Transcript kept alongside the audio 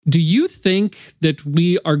Do you think that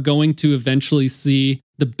we are going to eventually see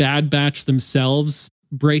the Bad Batch themselves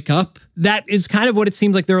break up? That is kind of what it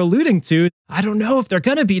seems like they're alluding to. I don't know if they're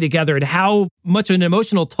going to be together and how much an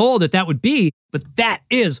emotional toll that would be, but that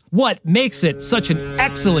is what makes it such an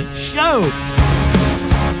excellent show.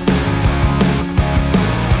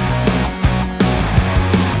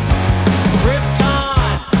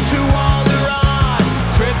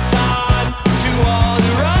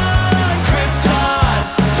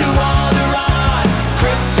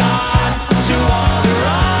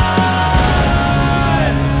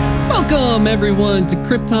 Welcome, everyone, to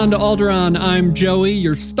Krypton to Alderaan. I'm Joey,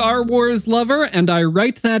 your Star Wars lover, and I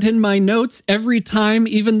write that in my notes every time,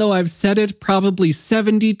 even though I've said it probably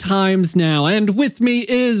 70 times now. And with me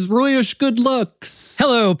is Royish Goodlooks.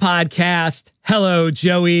 Hello, podcast. Hello,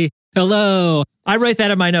 Joey. Hello. I write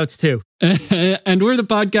that in my notes, too. And we're the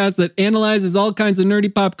podcast that analyzes all kinds of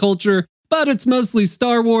nerdy pop culture, but it's mostly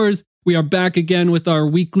Star Wars. We are back again with our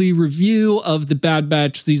weekly review of the Bad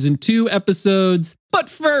Batch Season 2 episodes. But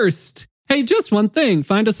first, hey, just one thing.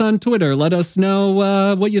 Find us on Twitter. Let us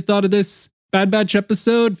know what you thought of this Bad Batch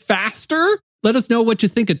episode faster. Let us know what you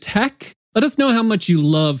think of tech. Let us know how much you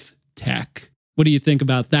love tech. What do you think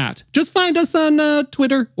about that? Just find us on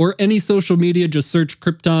Twitter or any social media. Just search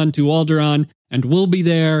Krypton to Alderaan, and we'll be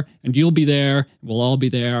there, and you'll be there. We'll all be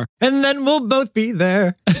there. And then we'll both be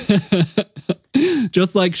there.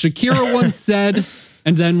 Just like Shakira once said,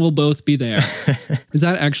 and then we'll both be there. Is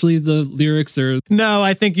that actually the lyrics? Or no,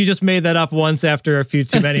 I think you just made that up once after a few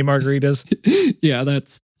too many margaritas. Yeah,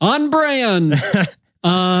 that's on brand.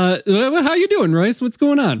 How you doing, Royce? What's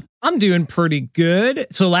going on? I'm doing pretty good.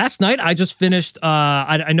 So last night I just finished,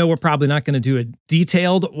 I know we're probably not going to do a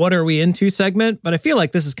detailed What Are We Into segment, but I feel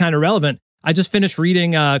like this is kind of relevant. I just finished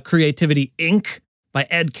reading Creativity Inc. by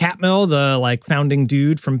Ed Catmull, the founding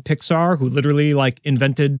dude from Pixar who literally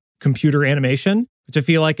invented computer animation, which I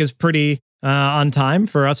feel like is pretty on time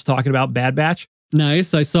for us talking about Bad Batch.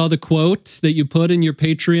 Nice. I saw the quote that you put in your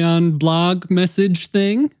Patreon blog message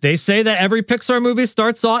thing. They say that every Pixar movie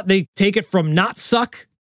starts off, they take it from not suck,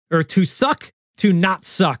 or to suck, to not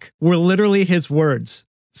suck, were literally his words.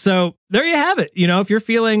 So there you have it. You know, if you're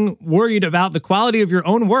feeling worried about the quality of your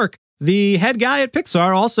own work, the head guy at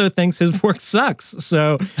Pixar also thinks his work sucks.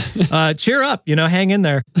 So cheer up, hang in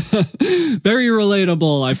there. Very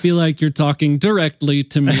relatable. I feel like you're talking directly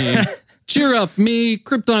to me. Cheer up, me,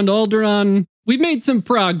 Krypton to Alderaan. We've made some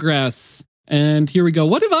progress. And here we go.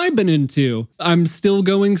 What have I been into? I'm still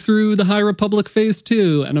going through the High Republic Phase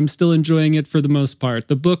 2, and I'm still enjoying it for the most part.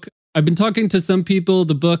 The book, I've been talking to some people.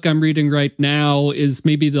 The book I'm reading right now is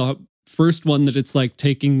maybe the first one that it's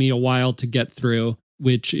taking me a while to get through,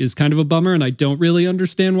 which is kind of a bummer, and I don't really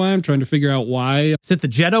understand why. I'm trying to figure out why. Is it the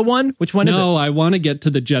Jedha one? Which one is it? No, I want to get to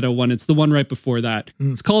the Jedha one. It's the one right before that.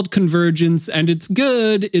 It's called Convergence, and it's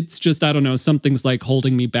good. It's just, I don't know, something's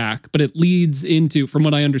holding me back. But it leads into, from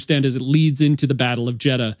what I understand, it leads into the Battle of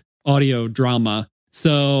Jedha audio drama.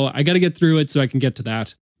 So I got to get through it so I can get to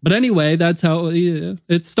that. But anyway, that's how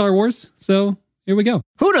it's Star Wars. So here we go.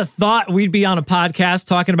 Who'd have thought we'd be on a podcast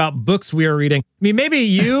talking about books we were reading? I mean, maybe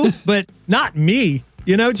you, but not me.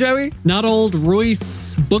 You know, Joey? Not old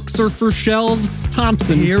Royce, books are for shelves,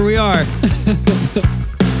 Thompson. Here we are.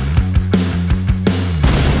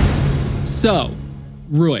 So,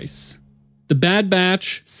 Royce, The Bad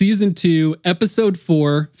Batch, Season 2, Episode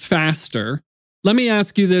 4, Faster. Let me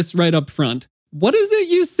ask you this right up front. What is it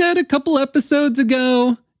you said a couple episodes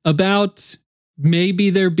ago about maybe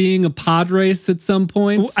there being a pod race at some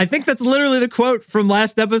point? I think that's literally the quote from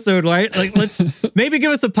last episode, right? Let's maybe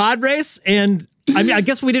give us a pod race. And I mean, I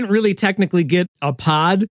guess we didn't really technically get a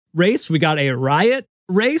pod race. We got a riot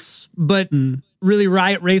race, but really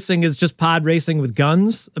riot racing is just pod racing with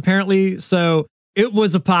guns, apparently. So it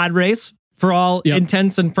was a pod race for all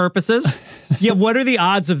intents and purposes. Yeah, what are the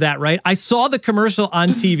odds of that, right? I saw the commercial on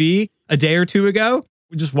TV a day or two ago.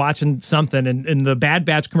 We're just watching something, and the Bad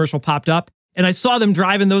Batch commercial popped up. And I saw them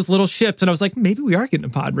driving those little ships, and I was like, maybe we are getting a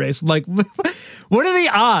pod race. What are the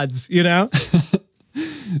odds,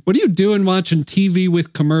 What are you doing watching TV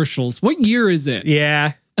with commercials? What year is it?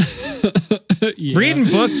 Yeah. Reading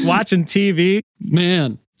books, watching TV.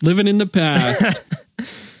 Man, living in the past.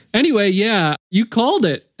 Anyway, yeah, you called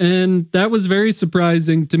it. And that was very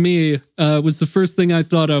surprising to me. It was the first thing I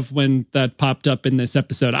thought of when that popped up in this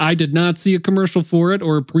episode. I did not see a commercial for it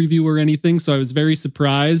or a preview or anything, so I was very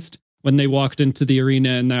surprised when they walked into the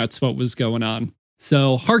arena and that's what was going on.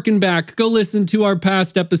 So harken back, go listen to our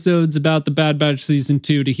past episodes about the Bad Batch Season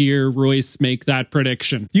 2 to hear Royce make that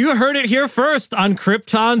prediction. You heard it here first on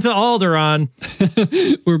Krypton to Alderaan.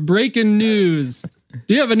 We're breaking news.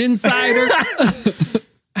 Do you have an insider?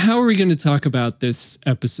 how are we going to talk about this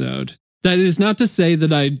episode? That is not to say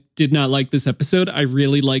that I did not like this episode. I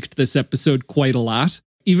really liked this episode quite a lot.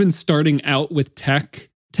 Even starting out with Tech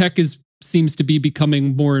seems to be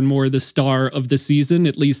becoming more and more the star of the season,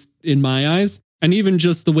 at least in my eyes. And even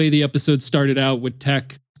just the way the episode started out with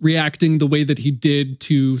Tech reacting the way that he did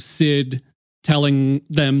to Sid, telling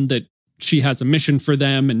them that she has a mission for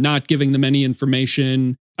them and not giving them any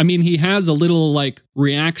information. I mean, he has a little like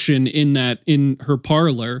reaction in her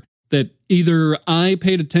parlor that either I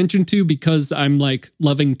paid attention to because I'm like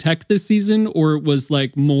loving Tech this season, or it was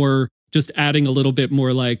like more just adding a little bit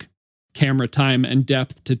more like camera time and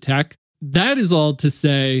depth to Tech. That is all to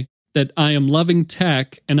say that I am loving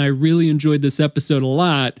Tech and I really enjoyed this episode a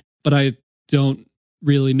lot, but I don't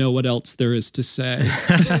really know what else there is to say.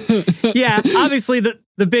 Yeah, obviously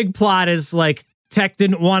the big plot is like Tech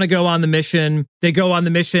didn't want to go on the mission. They go on the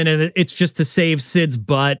mission and it's just to save Sid's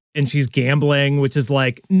butt, and she's gambling, which is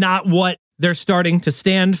like not what they're starting to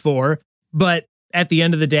stand for. But at the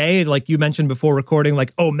end of the day, like you mentioned before recording,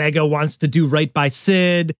 like Omega wants to do right by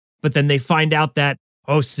Sid, but then they find out that,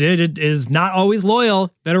 Sid is not always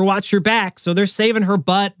loyal. Better watch your back. So they're saving her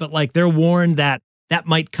butt, but like they're warned that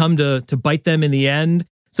might come to bite them in the end.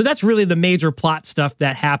 So that's really the major plot stuff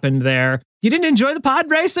that happened there. You didn't enjoy the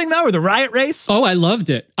pod racing though, or the riot race? Oh, I loved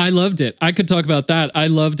it. I could talk about that. I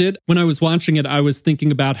loved it. When I was watching it, I was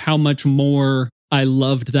thinking about how much more I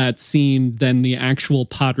loved that scene than the actual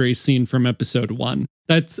pod race scene from episode 1.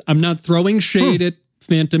 I'm not throwing shade at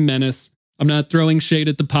Phantom Menace. I'm not throwing shade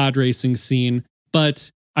at the pod racing scene,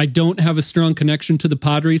 but I don't have a strong connection to the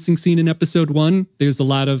pod racing scene in episode 1. There's a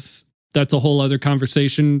lot of, that's a whole other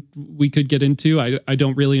conversation we could get into. I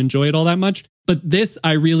don't really enjoy it all that much, but this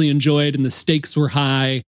I really enjoyed, and the stakes were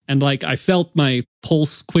high, and like I felt my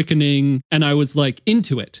pulse quickening, and I was like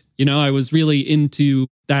into it. You know, I was really into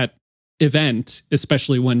that event,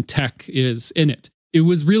 especially when Tech is in it. It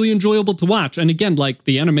was really enjoyable to watch. And again, like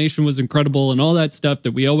the animation was incredible and all that stuff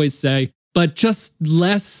that we always say, but just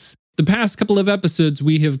less. The past couple of episodes,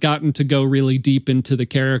 we have gotten to go really deep into the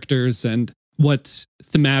characters and what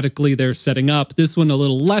thematically they're setting up. This one a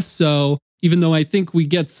little less so, even though I think we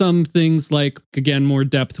get some things like, again, more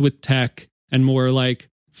depth with Tech and more like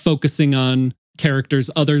focusing on characters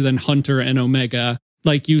other than Hunter and Omega.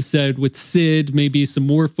 Like you said, with Sid, maybe some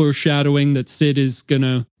more foreshadowing that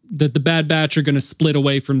that the Bad Batch are going to split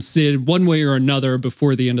away from Sid one way or another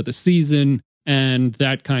before the end of the season and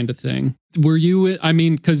that kind of thing. Were you, I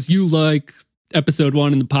mean, because you like episode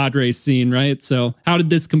 1 in the pod race scene, right? So how did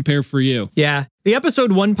this compare for you? Yeah, the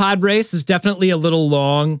episode 1 pod race is definitely a little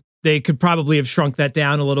long. They could probably have shrunk that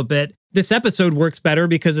down a little bit. This episode works better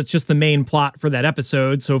because it's just the main plot for that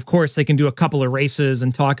episode. So of course they can do a couple of races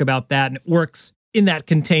and talk about that, and it works in that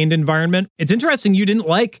contained environment. It's interesting you didn't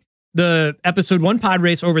like the episode 1 pod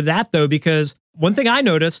race over that though, because one thing I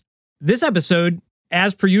noticed, this episode,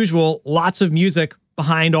 as per usual, lots of music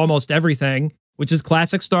behind almost everything, which is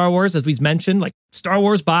classic Star Wars, as we've mentioned, like Star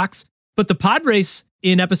Wars box. But the pod race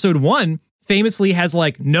in episode 1 famously has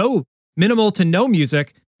like minimal to no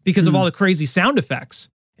music because of all the crazy sound effects.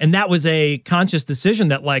 And that was a conscious decision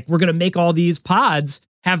that like, we're going to make all these pods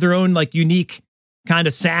have their own like unique kind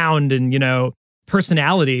of sound and, you know,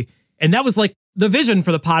 personality. And that was like the vision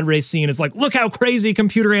for the pod race scene is like, look how crazy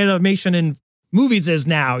computer animation in movies is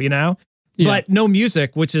now, you know? Yeah. But no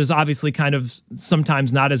music, which is obviously kind of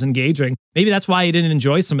sometimes not as engaging. Maybe that's why you didn't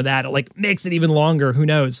enjoy some of that. It like makes it even longer. Who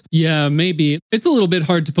knows? Yeah, maybe. It's a little bit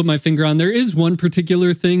hard to put my finger on. There is one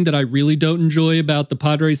particular thing that I really don't enjoy about the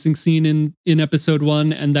pod racing scene in episode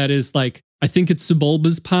 1. And that is like, I think it's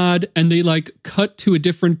Sebulba's pod. And they like cut to a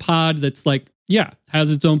different pod that's like, yeah, has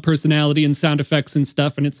its own personality and sound effects and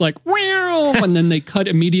stuff. And it's like, wow. And then they cut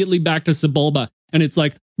immediately back to Sebulba. And it's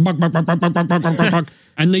like,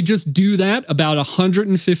 and they just do that about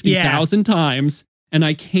 150,000 times. And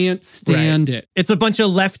I can't stand it. It's a bunch of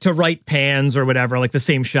left to right pans or whatever, like the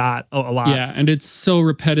same shot a lot. Yeah, and it's so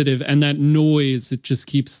repetitive. And that noise, it just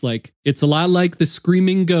keeps like, it's a lot like the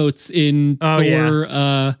screaming goats in Thor,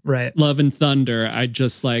 Love and Thunder. I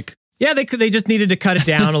just like... Yeah, they just needed to cut it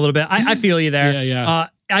down a little bit. I feel you there. Yeah.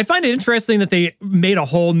 I find it interesting that they made a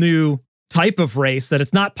whole new type of race, that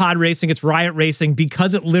it's not pod racing, it's riot racing,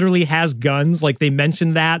 because it literally has guns. Like they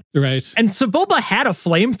mentioned that. Right. And Sebulba had a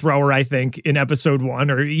flamethrower, I think, in episode 1,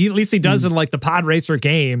 or at least he does in like the pod racer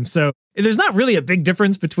game. So there's not really a big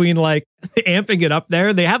difference between like amping it up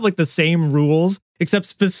there. They have like the same rules, except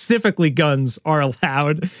specifically guns are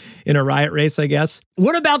allowed in a riot race, I guess.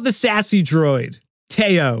 What about the sassy droid,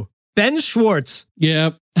 Teo? Ben Schwartz.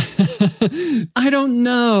 Yeah. I don't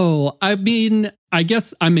know. I mean, I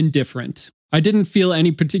guess I'm indifferent. I didn't feel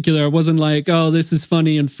any particular, I wasn't like, oh, this is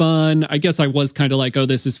funny and fun. I guess I was kind of like, oh,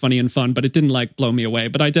 this is funny and fun, but it didn't like blow me away.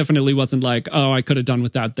 But I definitely wasn't like, oh, I could have done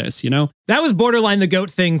without this, you know? That was borderline the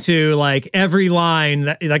GOAT thing too. Like every line,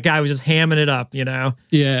 that guy was just hamming it up, you know?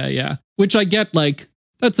 Yeah. Which I get, like,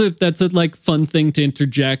 that's a like fun thing to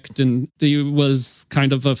interject, and he was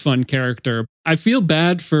kind of a fun character. I feel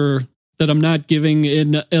bad for that I'm not giving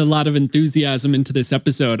in a lot of enthusiasm into this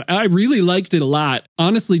episode. I really liked it a lot.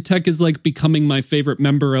 Honestly, Tech is like becoming my favorite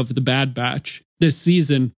member of the Bad Batch this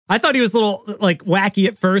season. I thought he was a little like wacky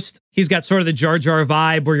at first. He's got sort of the Jar Jar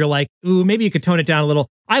vibe where you're like, ooh, maybe you could tone it down a little.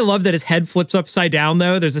 I love that his head flips upside down,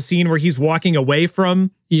 though. There's a scene where he's walking away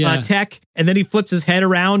from Tech, and then he flips his head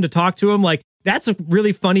around to talk to him. Like, that's a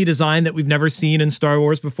really funny design that we've never seen in Star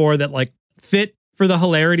Wars before that like fit for the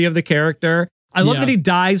hilarity of the character. I love that he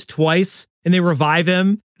dies twice and they revive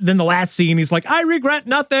him. Then the last scene, he's like, I regret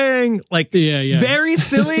nothing. Like, very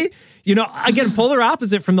silly. You know, again, polar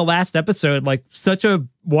opposite from the last episode, like such a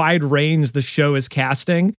wide range the show is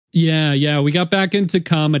casting. Yeah. We got back into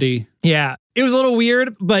comedy. Yeah. It was a little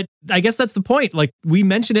weird, but I guess that's the point. Like we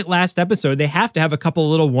mentioned it last episode, they have to have a couple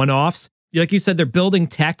little one-offs. Like you said, they're building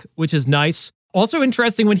Tech, which is nice. Also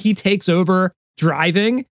interesting when he takes over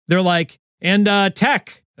driving, they're like, and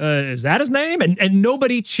Tech, is that his name? And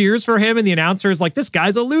nobody cheers for him. And the announcer is like, this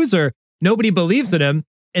guy's a loser. Nobody believes in him.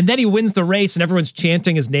 And then he wins the race and everyone's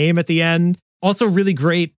chanting his name at the end. Also really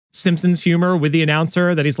great Simpsons humor with the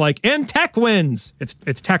announcer that he's like, and Tech wins.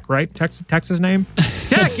 It's Tech, right? Tech's his name?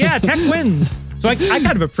 Tech, yeah, Tech wins. So I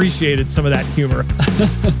kind of appreciated some of that humor.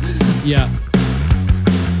 Yeah.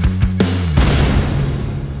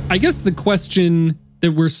 I guess the question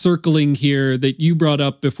that we're circling here that you brought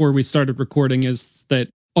up before we started recording is that,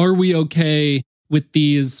 are we okay with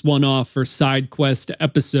these one-off or side quest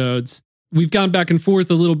episodes? We've gone back and forth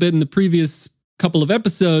a little bit in the previous couple of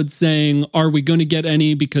episodes saying, are we going to get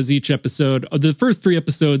any? Because each episode, the first 3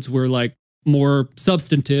 episodes were like more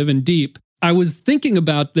substantive and deep. I was thinking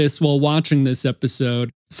about this while watching this episode.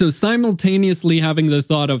 So simultaneously having the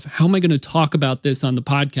thought of, how am I going to talk about this on the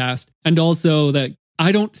podcast? And also that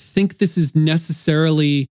I don't think this is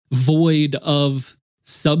necessarily void of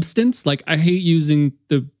substance. Like, I hate using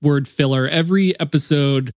the word filler. Every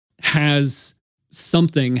episode has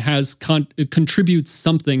something, contributes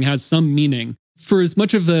something, has some meaning. For as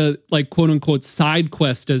much of the like quote unquote side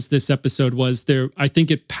quest as this episode was, there, I think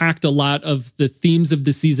it packed a lot of the themes of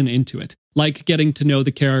the season into it. Like getting to know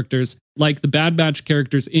the characters, like the Bad Batch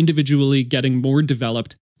characters individually getting more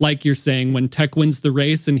developed. Like you're saying, when Tech wins the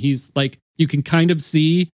race and he's like, you can kind of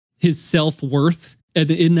see his self-worth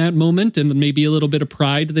in that moment and maybe a little bit of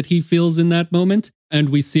pride that he feels in that moment. And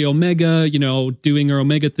we see Omega, you know, doing her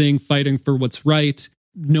Omega thing, fighting for what's right.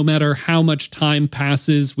 No matter how much time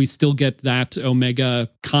passes, we still get that Omega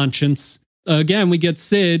conscience. Again, we get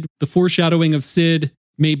Sid, the foreshadowing of Sid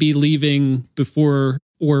maybe leaving before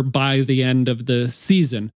or by the end of the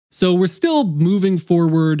season. So we're still moving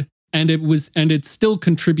forward, and it still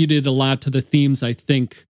contributed a lot to the themes, I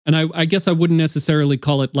think. And I guess I wouldn't necessarily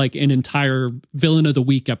call it like an entire villain of the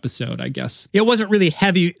week episode, I guess. It wasn't really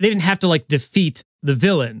heavy. They didn't have to like defeat the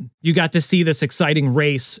villain. You got to see this exciting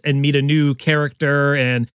race and meet a new character,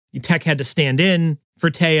 and Tech had to stand in for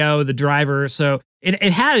Teo, the driver. So it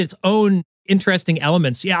had its own interesting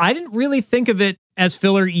elements. Yeah, I didn't really think of it as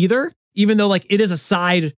filler either, even though like it is a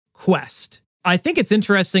side quest. I think it's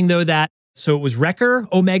interesting though that, so it was Wrecker,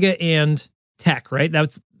 Omega, and Tech, right?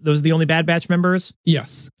 Those are the only Bad Batch members?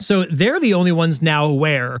 Yes. So they're the only ones now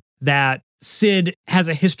aware that Sid has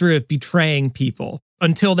a history of betraying people.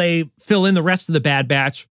 Until they fill in the rest of the Bad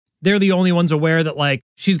Batch, they're the only ones aware that like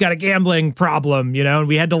she's got a gambling problem, you know, and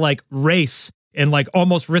we had to like race and like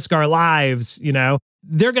almost risk our lives, you know.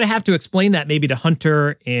 They're going to have to explain that maybe to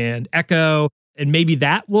Hunter and Echo, and maybe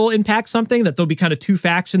that will impact something, that there'll be kind of 2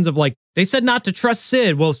 factions of like, they said not to trust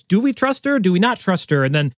Sid. Well, do we trust her? Do we not trust her?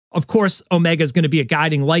 And then, of course, Omega is going to be a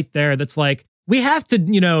guiding light there that's like, we have to,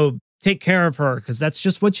 you know, take care of her because that's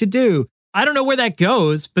just what you do. I don't know where that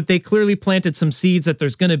goes, but they clearly planted some seeds that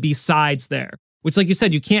there's going to be sides there, which, like you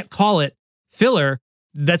said, you can't call it filler.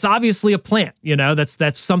 That's obviously a plant, you know,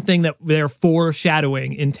 that's something that they're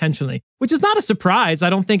foreshadowing intentionally, which is not a surprise. I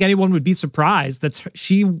don't think anyone would be surprised that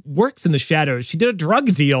she works in the shadows. She did a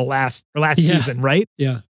drug deal last season, right?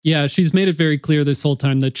 Yeah. Yeah. She's made it very clear this whole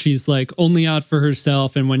time that she's like only out for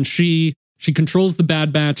herself. And when she controls the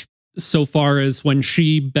Bad Batch so far as when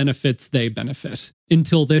she benefits, they benefit,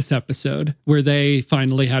 until this episode where they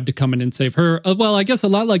finally had to come in and save her. Well, I guess a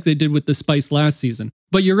lot like they did with the Spice last season.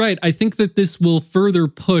 But you're right. I think that this will further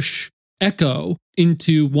push Echo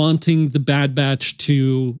into wanting the Bad Batch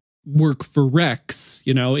to work for Rex,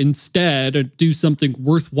 instead do something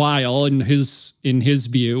worthwhile in his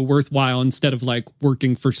view, worthwhile instead of like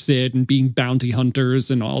working for Sid and being bounty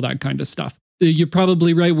hunters and all that kind of stuff. You're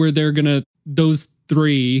probably right where those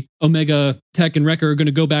three, Omega, Tech, and Wrecker, are going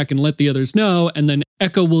to go back and let the others know, and then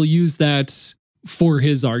Echo will use that for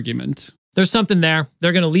his argument. There's something there.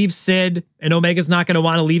 They're going to leave Sid, and Omega's not going to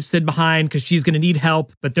want to leave Sid behind because she's going to need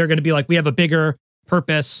help, but they're going to be like, we have a bigger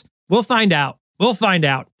purpose. We'll find out.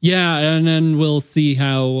 Yeah, and then we'll see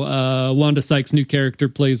how Wanda Sykes' new character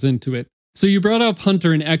plays into it. So you brought up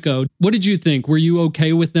Hunter and Echo. What did you think? Were you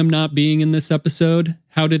okay with them not being in this episode?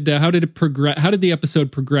 How did it progress? How did the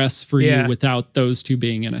episode progress for you without those two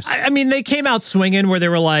being in it? I mean, they came out swinging where they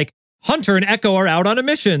were like, Hunter and Echo are out on a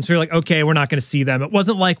mission. So you're like, okay, we're not going to see them. It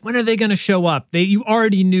wasn't like, when are they going to show up? You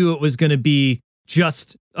already knew it was going to be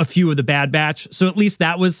just a few of the Bad Batch. So at least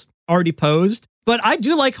that was already posed. But I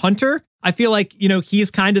do like Hunter. I feel like, he's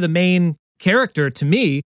kind of the main character to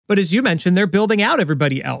me. But as you mentioned, they're building out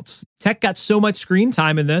everybody else. Tech got so much screen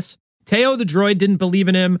time in this. Teo the droid didn't believe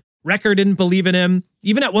in him. Wrecker didn't believe in him.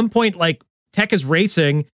 Even at one point, like, Tech is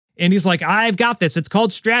racing and he's like, I've got this. It's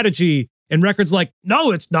called strategy. And Wrecker's like,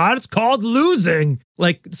 no, it's not. It's called losing.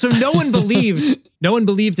 Like, so no one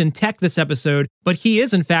believed in Tech this episode, but he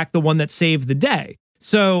is in fact the one that saved the day.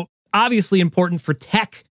 So obviously important for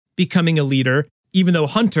Tech becoming a leader, even though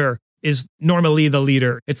Hunter is normally the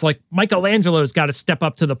leader. It's like Michelangelo's got to step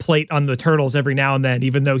up to the plate on the turtles every now and then,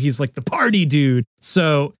 even though he's like the party dude.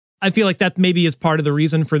 So I feel like that maybe is part of the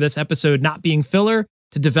reason for this episode not being filler,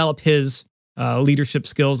 to develop his leadership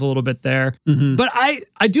skills a little bit there. Mm-hmm. But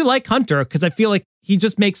I do like Hunter because I feel like he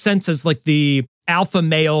just makes sense as like the alpha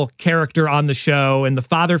male character on the show and the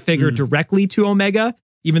father figure directly to Omega,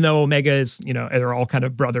 even though Omega is, they're all kind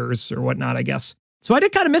of brothers or whatnot, I guess. So I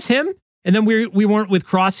did kind of miss him. And then we weren't with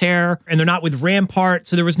Crosshair, and they're not with Rampart,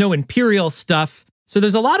 so there was no Imperial stuff. So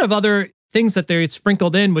there's a lot of other things that they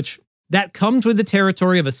sprinkled in, which that comes with the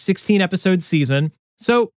territory of a 16-episode season.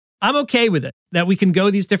 So I'm okay with it, that we can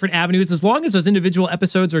go these different avenues as long as those individual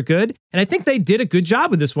episodes are good. And I think they did a good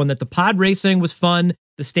job with this one, that the pod racing was fun,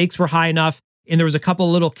 the stakes were high enough, and there was a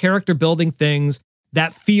couple little character building things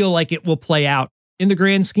that feel like it will play out in the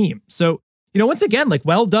grand scheme. So, once again, like,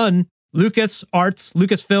 well done,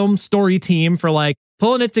 Lucasfilm story team, for like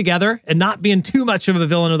pulling it together and not being too much of a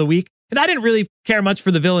villain of the week. And I didn't really care much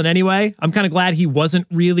for the villain anyway. I'm kind of glad he wasn't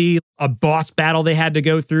really a boss battle they had to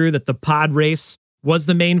go through, that the pod race was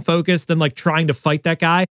the main focus than like trying to fight that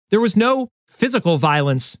guy. There was no physical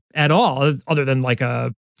violence at all, other than like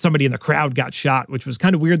somebody in the crowd got shot, which was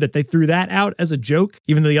kind of weird that they threw that out as a joke.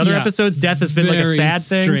 Even though the other episodes, death has been like a sad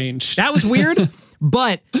thing. Strange. That was weird.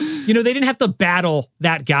 But, they didn't have to battle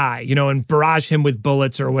that guy, and barrage him with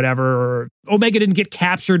bullets or whatever. Or Omega didn't get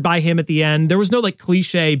captured by him at the end. There was no like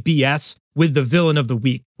cliche BS with the villain of the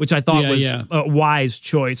week, which I thought was a wise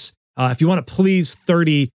choice. If you want to please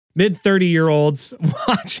mid-30-year-olds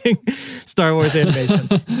watching Star Wars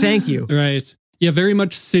animation, thank you. Right. Yeah, very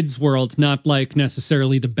much Sid's world, not like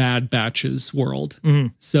necessarily the Bad Batch's world.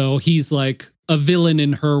 Mm-hmm. So he's like a villain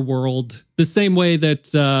in her world, the same way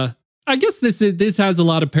that I guess this has a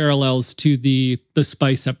lot of parallels to the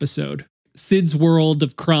Spice episode. Sid's world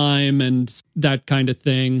of crime and that kind of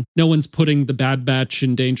thing. No one's putting the Bad Batch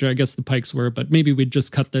in danger. I guess the Pikes were, but maybe we'd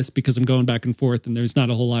just cut this because I'm going back and forth and there's not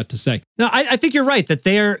a whole lot to say. No, I think you're right that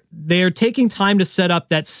they're taking time to set up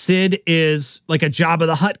that Sid is like a Jabba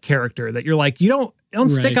the Hutt character, that you're like, you don't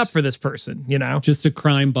stick up for this person, Just a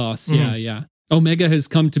crime boss. Mm. Yeah. Omega has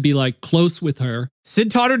come to be like close with her. Sid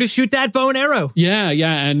taught her to shoot that bow and arrow. Yeah,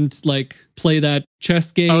 and like play that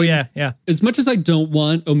chess game. Oh, yeah. As much as I don't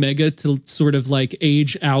want Omega to sort of like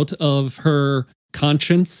age out of her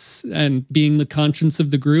conscience and being the conscience of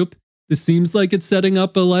the group, this seems like it's setting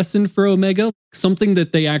up a lesson for Omega. Something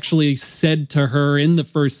that they actually said to her in the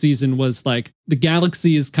first season was like, the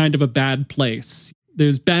galaxy is kind of a bad place.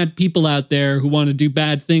 There's bad people out there who want to do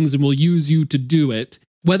bad things and will use you to do it.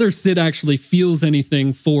 Whether Sid actually feels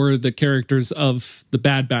anything for the characters of the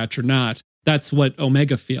Bad Batch or not, that's what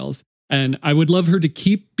Omega feels. And I would love her to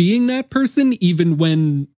keep being that person, even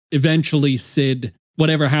when eventually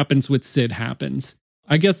whatever happens with Sid happens.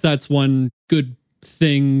 I guess that's one good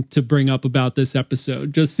thing to bring up about this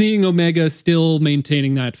episode. Just seeing Omega still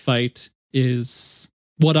maintaining that fight is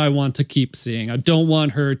what I want to keep seeing. I don't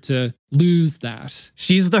want her to lose that.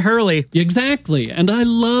 She's the Hurley. Exactly. And I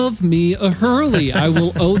love me a Hurley.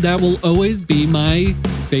 That will always be my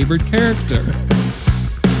favorite character.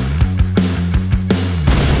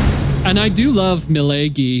 And I do love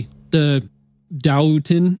Milegi, the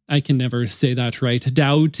Dautin. I can never say that right.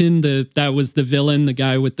 Dautin, that was the villain, the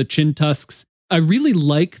guy with the chin tusks. I really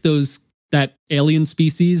like that alien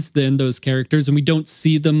species than those characters, and we don't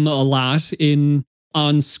see them a lot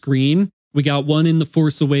on screen. We got one in The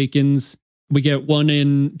Force Awakens, we get one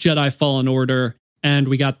in Jedi Fallen Order, and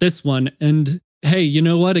we got this one. And hey, you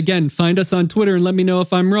know what? Again, find us on Twitter and let me know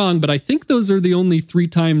if I'm wrong, but I think those are the only 3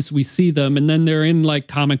 times we see them, and then they're in like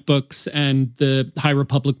comic books and the High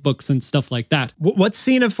Republic books and stuff like that. What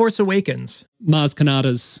scene of Force Awakens? Maz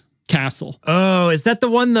Kanata's castle. Oh, is that the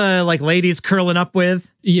one the like ladies curling up with?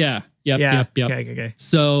 Yeah. Yep. Okay.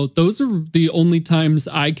 So those are the only times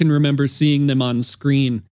I can remember seeing them on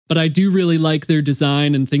screen. But I do really like their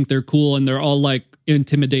design and think they're cool, and they're all like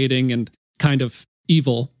intimidating and kind of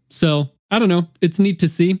evil. So I don't know. It's neat to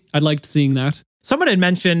see. I liked seeing that. Someone had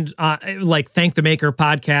mentioned like Thank the Maker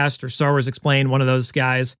podcast or Star Wars Explained, one of those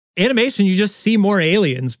guys. Animation, you just see more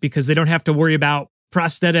aliens because they don't have to worry about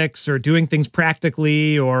prosthetics or doing things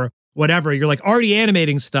practically or whatever. You're like already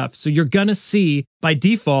animating stuff. So you're going to see by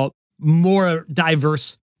default more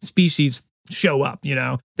diverse species show up, you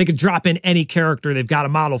know? They could drop in any character they've got a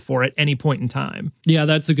model for at any point in time. Yeah,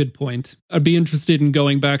 that's a good point. I'd be interested in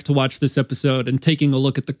going back to watch this episode and taking a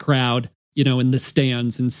look at the crowd, you know, in the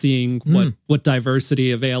stands and seeing what diversity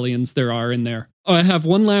of aliens there are in there. I have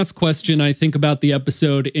one last question, I think, about the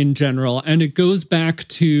episode in general, and it goes back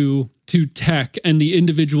to Tech and the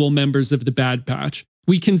individual members of the Bad Batch.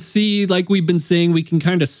 We can see, like we've been saying, we can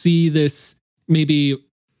kind of see this maybe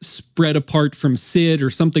spread apart from Sid, or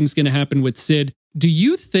something's going to happen with Sid. Do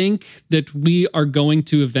you think that we are going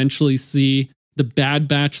to eventually see the Bad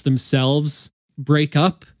Batch themselves break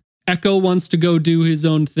up? Echo wants to go do his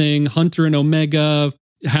own thing. Hunter and Omega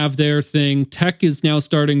have their thing. Tech is now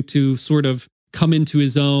starting to sort of come into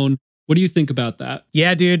his own. What do you think about that?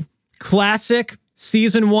 Yeah, dude. Classic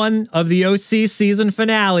season 1 of the OC season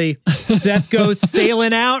finale. Seth goes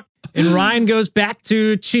sailing out and Ryan goes back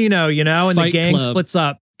to Chino, you know, and Fight the gang Club. splits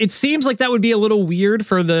up. It seems like that would be a little weird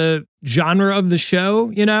for the genre of the show,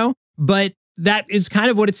 you know, but that is kind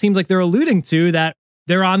of what it seems like they're alluding to, that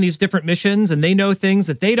they're on these different missions and they know things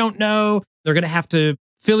that they don't know. They're going to have to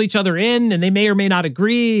fill each other in, and they may or may not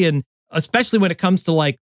agree. And especially when it comes to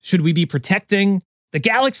like, should we be protecting the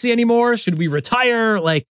galaxy anymore? Should we retire?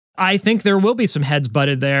 Like, I think there will be some heads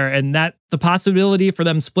butted there, and that the possibility for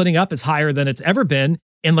them splitting up is higher than it's ever been.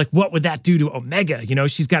 And like, what would that do to Omega? You know,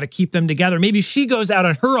 she's got to keep them together. Maybe she goes out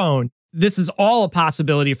on her own. This is all a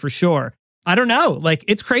possibility for sure. I don't know. Like,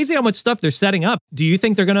 it's crazy how much stuff they're setting up. Do you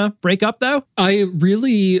think they're going to break up, though?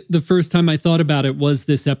 The first time I thought about it was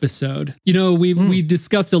this episode. You know, we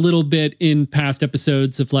discussed a little bit in past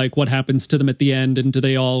episodes of like what happens to them at the end, and do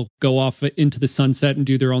they all go off into the sunset and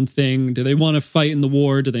do their own thing? Do they want to fight in the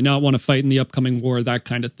war? Do they not want to fight in the upcoming war? That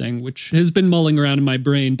kind of thing, which has been mulling around in my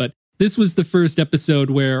brain. But this was the first episode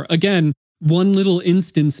where, again, one little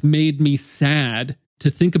instance made me sad to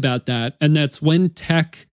think about that. And that's when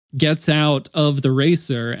Tech gets out of the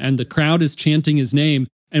racer and the crowd is chanting his name,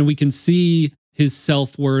 and we can see his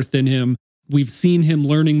self-worth in him. We've seen him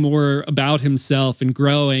learning more about himself and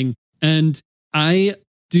growing. And I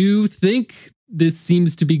do think this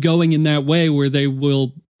seems to be going in that way where they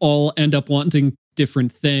will all end up wanting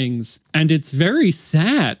different things. And it's very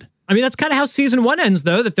sad. I mean, that's kind of how season 1 ends,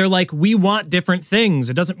 though, that they're like, we want different things.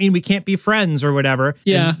 It doesn't mean we can't be friends or whatever.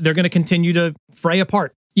 Yeah. And they're going to continue to fray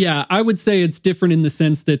apart. Yeah, I would say it's different in the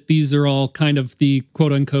sense that these are all kind of the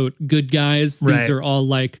quote unquote good guys. These are all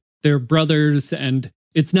like, they're brothers, and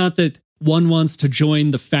it's not that one wants to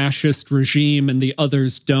join the fascist regime and the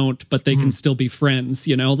others don't, but they can still be friends,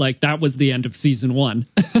 you know, like that was the end of season 1.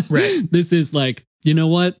 Right. This is like, you know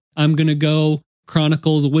what? I'm going to go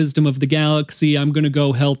chronicle the wisdom of the galaxy. I'm going to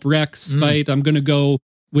go help Rex fight. I'm going to go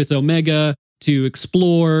with Omega to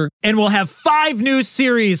explore. And we'll have 5 new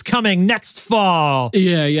series coming next fall.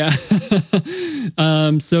 Yeah.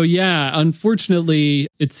 So yeah, unfortunately,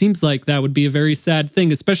 it seems like that would be a very sad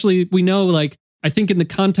thing, especially we know, like, I think in the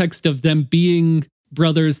context of them being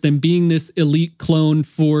brothers, them being this elite clone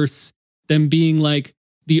force, them being like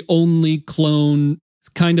the only clone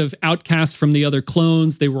kind of outcast from the other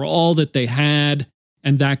clones. They were all that they had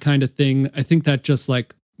and that kind of thing. I think that just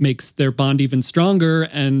like makes their bond even stronger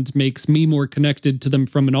and makes me more connected to them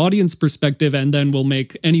from an audience perspective, and then will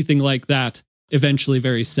make anything like that eventually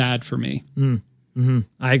very sad for me.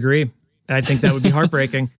 I agree. I think that would be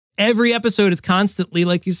heartbreaking. Every episode is constantly,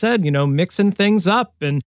 like you said, you know, mixing things up,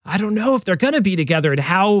 and I don't know if they're going to be together and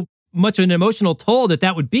how much an emotional toll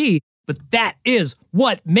that would be, but that is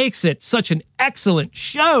what makes it such an excellent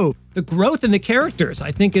show. The growth in the characters,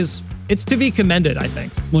 I think, it's to be commended, I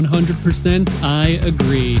think. 100%, I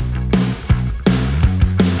agree.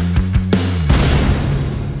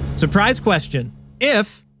 Surprise question.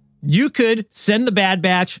 If you could send the Bad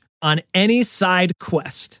Batch on any side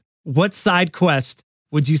quest. What side quest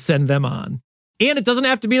would you send them on? And it doesn't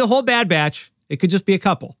have to be the whole Bad Batch. It could just be a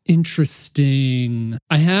couple. Interesting.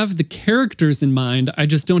 I have the characters in mind. I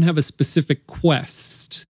just don't have a specific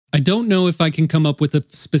quest. I don't know if I can come up with a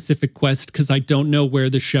specific quest because I don't know where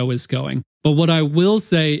the show is going. But what I will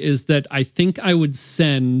say is that I think I would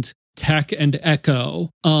send Tech and Echo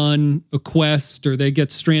on a quest, or they get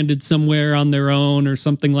stranded somewhere on their own or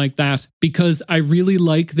something like that, because I really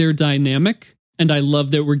like their dynamic. And I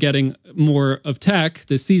love that we're getting more of Tech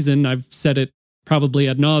this season. I've said it probably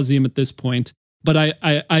ad nauseum at this point. But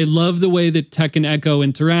I love the way that Tech and Echo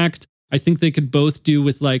interact. I think they could both do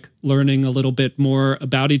with like learning a little bit more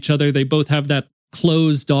about each other. They both have that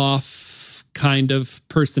closed off kind of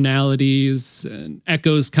personalities. And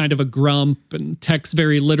Echo's kind of a grump, and Tech's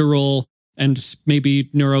very literal and maybe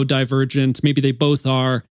neurodivergent. Maybe they both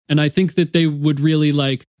are. And I think that they would really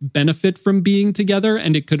like benefit from being together.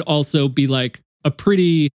 And it could also be like a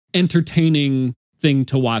pretty entertaining thing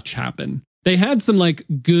to watch happen. They had some like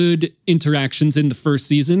good interactions in the first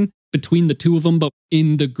season between the two of them, but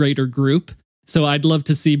in the greater group. So I'd love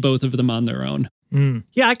to see both of them on their own.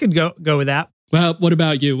 Yeah, I could go with that. Well, what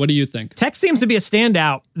about you? What do you think? Tech seems to be a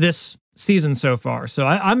standout this season so far. So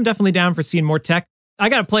I'm definitely down for seeing more Tech. I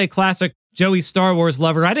got to play a classic Joey Star Wars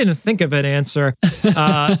lover. I didn't think of an answer.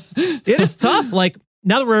 It is tough. Like,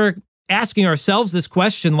 now that we're asking ourselves this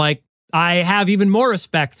question, like, I have even more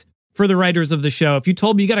respect for the writers of the show. If you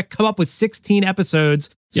told me you got to come up with 16 episodes,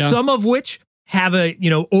 some of which have a,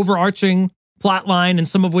 overarching plot line and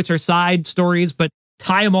some of which are side stories, but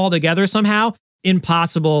tie them all together somehow,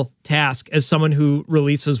 impossible task as someone who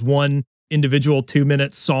releases one individual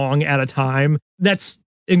 2-minute song at a time. That's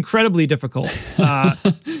incredibly difficult.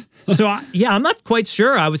 I'm not quite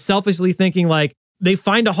sure. I was selfishly thinking like they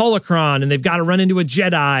find a holocron and they've got to run into a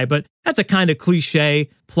Jedi, but that's a kind of cliche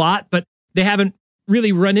plot, but they haven't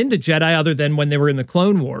really run into Jedi other than when they were in the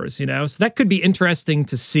Clone Wars, So that could be interesting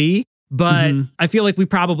to see, but I feel like we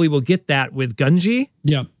probably will get that with Gungi.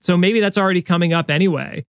 Yeah. So maybe that's already coming up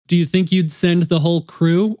anyway. Do you think you'd send the whole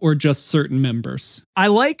crew or just certain members? I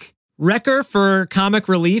like Wrecker for comic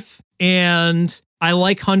relief, and I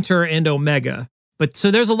like Hunter and Omega. But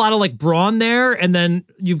so there's a lot of like brawn there, and then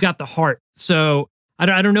you've got the heart. So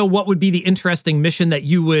I don't know what would be the interesting mission that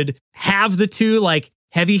you would have the two like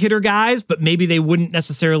heavy hitter guys, but maybe they wouldn't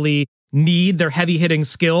necessarily need their heavy hitting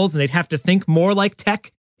skills, and they'd have to think more like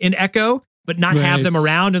Tech in Echo, but not have them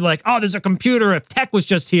around and like, oh, there's a computer. If Tech was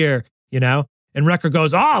just here, And Wrecker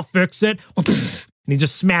goes, oh, I'll fix it. And he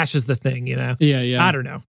just smashes the thing, Yeah. I don't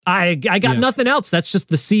know. I got nothing else. That's just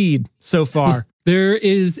the seed so far. There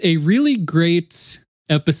is a really great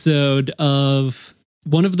episode of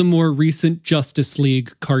one of the more recent Justice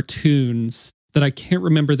League cartoons that I can't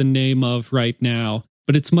remember the name of right now,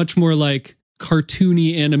 but it's much more like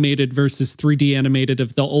cartoony animated versus 3D animated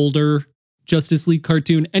of the older Justice League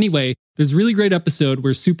cartoon. Anyway, there's a really great episode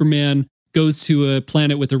where Superman goes to a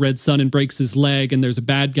planet with a red sun and breaks his leg, and there's a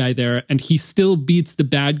bad guy there, and he still beats the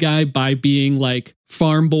bad guy by being like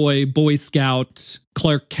farm boy, Boy Scout,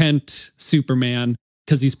 Clark Kent, Superman,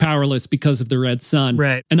 because he's powerless because of the red sun.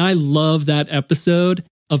 Right. And I love that episode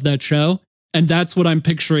of that show. And that's what I'm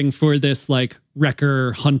picturing for this like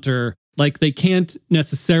Wrecker Hunter. Like they can't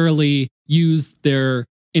necessarily use their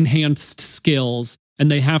enhanced skills, and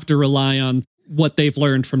they have to rely on what they've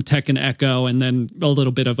learned from Tech and Echo, and then a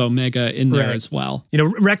little bit of Omega in there as well.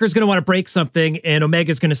 Wrecker's going to want to break something, and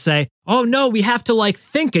Omega's going to say, oh no, we have to like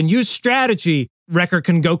think and use strategy. Wrecker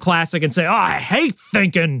can go classic and say, oh, I hate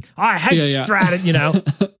thinking. I hate strategy,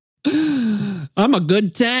 I'm a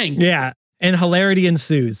good tank. Yeah. And hilarity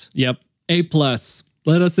ensues. Yep. A+.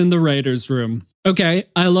 Let us in the writer's room. Okay.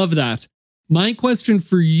 I love that. My question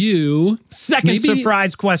for you... Second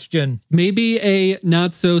surprise question. Maybe a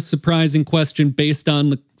not so surprising question based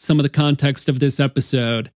on some of the context of this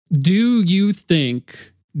episode. Do you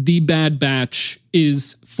think the Bad Batch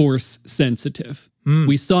is Force sensitive?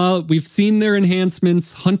 We've seen their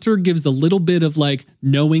enhancements. Hunter gives a little bit of like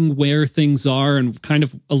knowing where things are and kind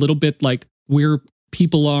of a little bit like where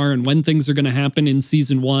people are and when things are going to happen in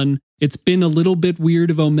season 1. It's been a little bit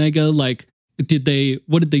weird of Omega. Like, what did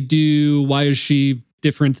they do? Why is she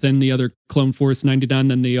different than the other Clone Force 99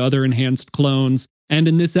 than the other enhanced clones? And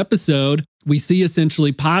in this episode, we see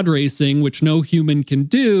essentially pod racing, which no human can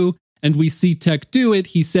do. And we see Tech do it.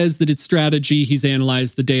 He says that it's strategy. He's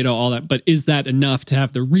analyzed the data, all that. But is that enough to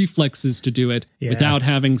have the reflexes to do it without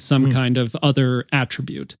having some kind of other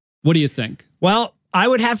attribute? What do you think? Well, I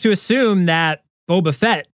would have to assume that Boba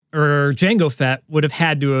Fett or Jango Fett would have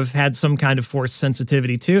had to have had some kind of Force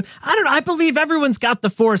sensitivity too. I don't know. I believe everyone's got the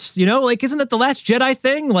Force, like, isn't that the Last Jedi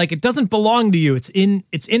thing? Like, it doesn't belong to you. It's in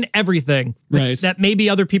everything. Right. That maybe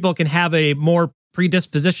other people can have a more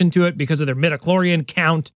predisposition to it because of their midichlorian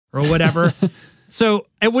count or whatever. So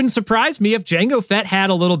it wouldn't surprise me if Jango Fett had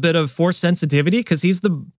a little bit of Force sensitivity because he's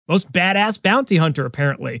the most badass bounty hunter,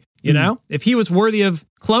 apparently. You know, if he was worthy of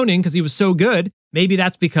cloning because he was so good, maybe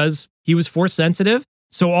that's because he was Force sensitive.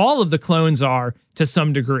 So all of the clones are to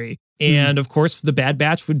some degree. And of course, the Bad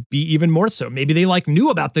Batch would be even more so. Maybe they knew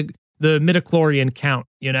about the midichlorian count,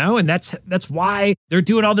 and that's why they're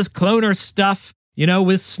doing all this cloner stuff,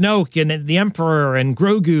 with Snoke and the Emperor and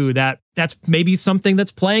Grogu. That's maybe something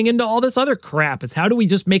that's playing into all this other crap is how do we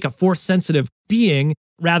just make a Force sensitive being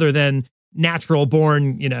rather than natural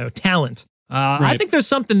born, talent. Right. I think there's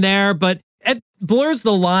something there, but it blurs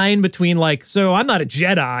the line between so I'm not a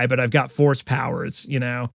Jedi, but I've got Force powers,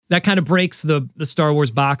 that kind of breaks the Star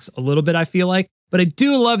Wars box a little bit, I feel like. But I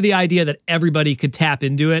do love the idea that everybody could tap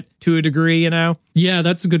into it to a degree, Yeah,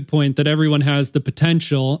 that's a good point, that everyone has the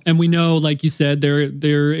potential. And we know, like you said,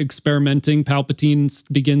 they're experimenting.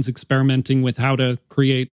 Palpatine begins experimenting with how to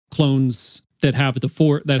create clones that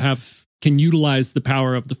have can utilize the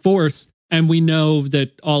power of the Force. And we know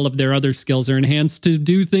that all of their other skills are enhanced to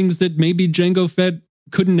do things that maybe Jango Fett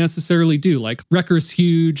couldn't necessarily do, like Wrecker's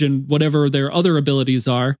huge and whatever their other abilities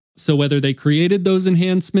are. So whether they created those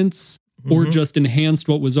enhancements or just enhanced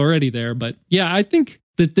what was already there. But yeah, I think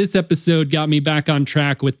that this episode got me back on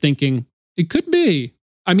track with thinking it could be.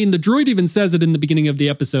 I mean, the droid even says it in the beginning of the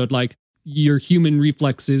episode, like your human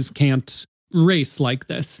reflexes can't race like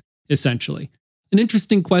this, essentially. An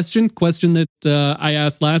interesting question that I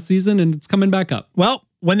asked last season, and it's coming back up. Well,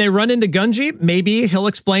 when they run into Gungi, maybe he'll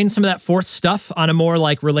explain some of that Force stuff on a more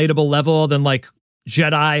relatable level than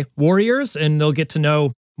Jedi warriors, and they'll get to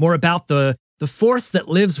know more about the Force that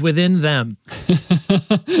lives within them.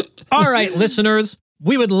 All right, listeners,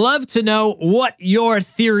 we would love to know what your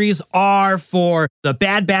theories are for the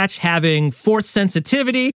Bad Batch having Force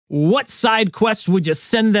sensitivity. What side quests would you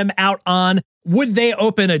send them out on? Would they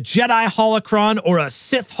open a Jedi holocron or a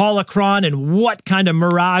Sith holocron? And what kind of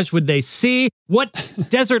mirage would they see? What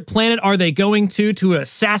desert planet are they going to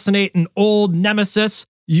assassinate an old nemesis?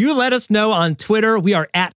 You let us know on Twitter. We are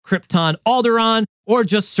at Krypton Alderaan, or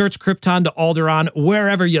just search Krypton to Alderaan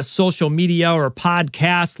wherever you social media or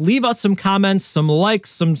podcast. Leave us some comments, some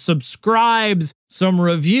likes, some subscribes, some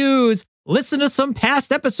reviews. Listen to some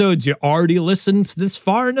past episodes. You already listened this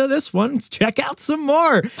far into this one. Check out some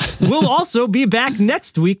more. We'll also be back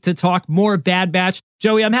next week to talk more Bad Batch.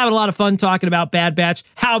 Joey, I'm having a lot of fun talking about Bad Batch.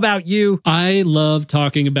 How about you? I love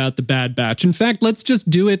talking about the Bad Batch. In fact, let's just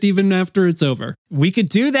do it even after it's over. We could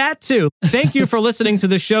do that too. Thank you for listening to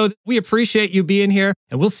the show. We appreciate you being here,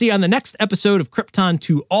 and we'll see you on the next episode of Krypton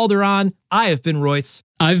to Alderaan. I have been Royce.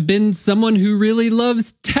 I've been someone who really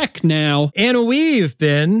loves tech now. And we've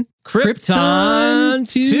been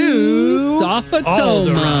Krypton to Sophatoma.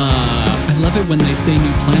 Alderaan. I love it when they say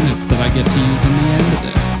new planets that I get to use in the end of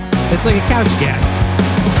this. It's like a couch gag.